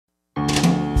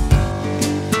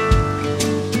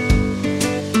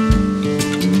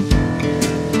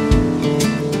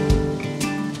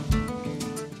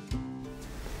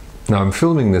Now I'm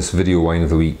filming this video wine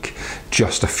of the week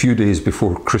just a few days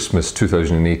before Christmas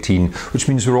 2018, which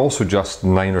means we're also just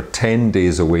 9 or 10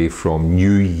 days away from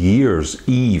New Year's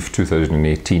Eve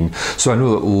 2018. So I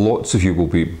know that lots of you will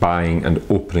be buying and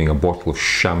opening a bottle of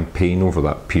champagne over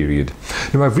that period.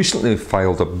 Now I've recently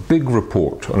filed a big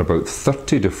report on about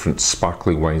 30 different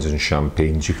sparkling wines and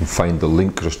champagnes. You can find the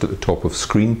link just at the top of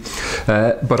screen.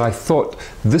 But I thought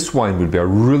this wine would be a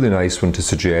really nice one to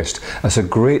suggest as a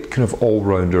great kind of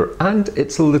all-rounder, and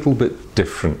it's a little bit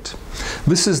different.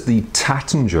 This is the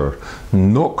Taittinger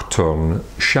Nocturne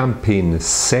Champagne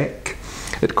Sec.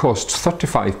 It costs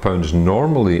 £35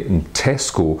 normally in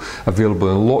Tesco,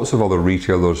 available in lots of other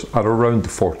retailers at around the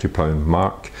 £40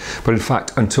 mark. But in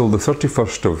fact, until the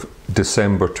 31st of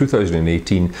December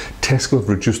 2018, Tesco have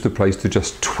reduced the price to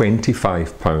just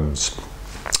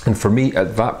 £25. And for me,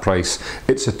 at that price,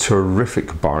 it's a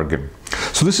terrific bargain.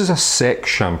 So this is a sec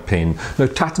champagne. Now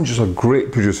Taittinger's a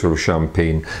great producer of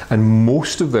champagne, and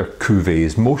most of their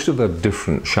cuvées, most of their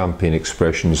different champagne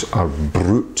expressions are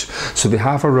brut. So they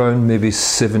have around maybe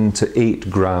 7 to 8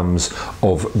 grams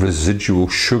of residual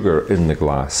sugar in the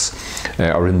glass,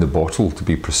 or in the bottle to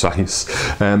be precise.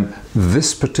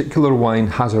 This particular wine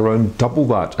has around double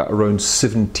that, at around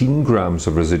 17 grams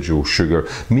of residual sugar,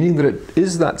 meaning that it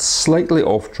is that slightly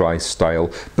off-dry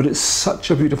style, but it's such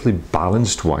a beautifully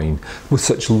balanced wine with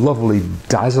such lovely,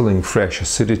 dazzling fresh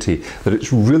acidity that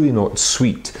it's really not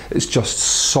sweet. It's just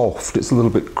soft. It's a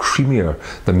little bit creamier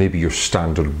than maybe your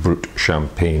standard brut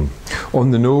champagne.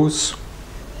 On the nose,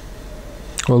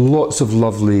 well, lots of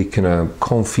lovely kind of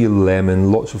confit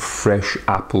lemon, lots of fresh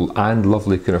apple, and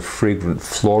lovely kind of fragrant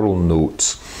floral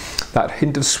notes. That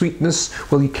hint of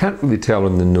sweetness, well, you can't really tell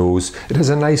on the nose. It has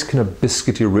a nice kind of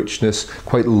biscuity richness,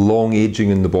 quite long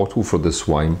aging in the bottle for this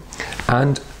wine.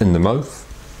 And in the mouth,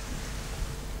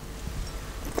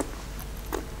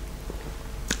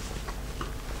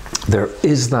 there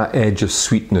is that edge of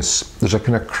sweetness. There's a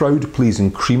kind of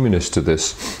crowd-pleasing creaminess to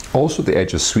this. Also the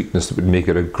edge of sweetness that would make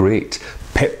it a great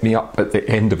pep-me-up at the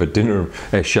end of a dinner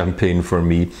champagne for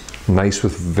me. Nice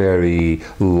with very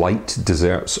light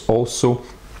desserts also.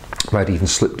 Might even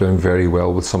slip down very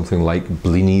well with something like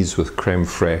blinis with creme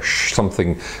fraiche,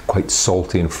 something quite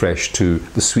salty and fresh too,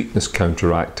 the sweetness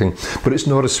counteracting. But it's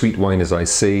not a sweet wine, as I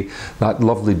say. That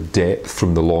lovely depth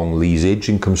from the long lees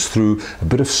aging comes through, a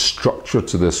bit of structure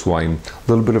to this wine,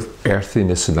 a little bit of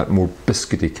earthiness and that more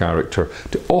biscuity character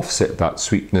to offset that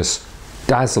sweetness,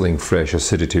 dazzling fresh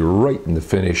acidity right in the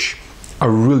finish. A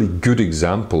really good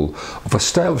example of a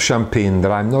style of champagne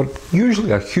that I'm not usually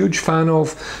a huge fan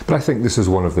of, but I think this is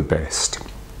one of the best.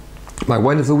 My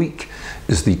wine of the week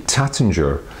is the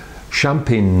Taittinger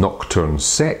Champagne Nocturne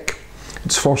Sec.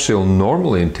 It's for sale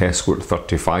normally in Tesco at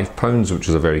 £35, which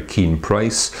is a very keen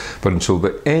price, but until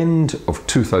the end of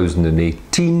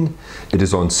 2018, it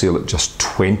is on sale at just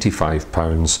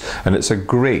 £25, and it's a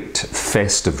great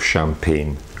festive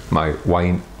champagne. My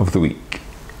wine of the week.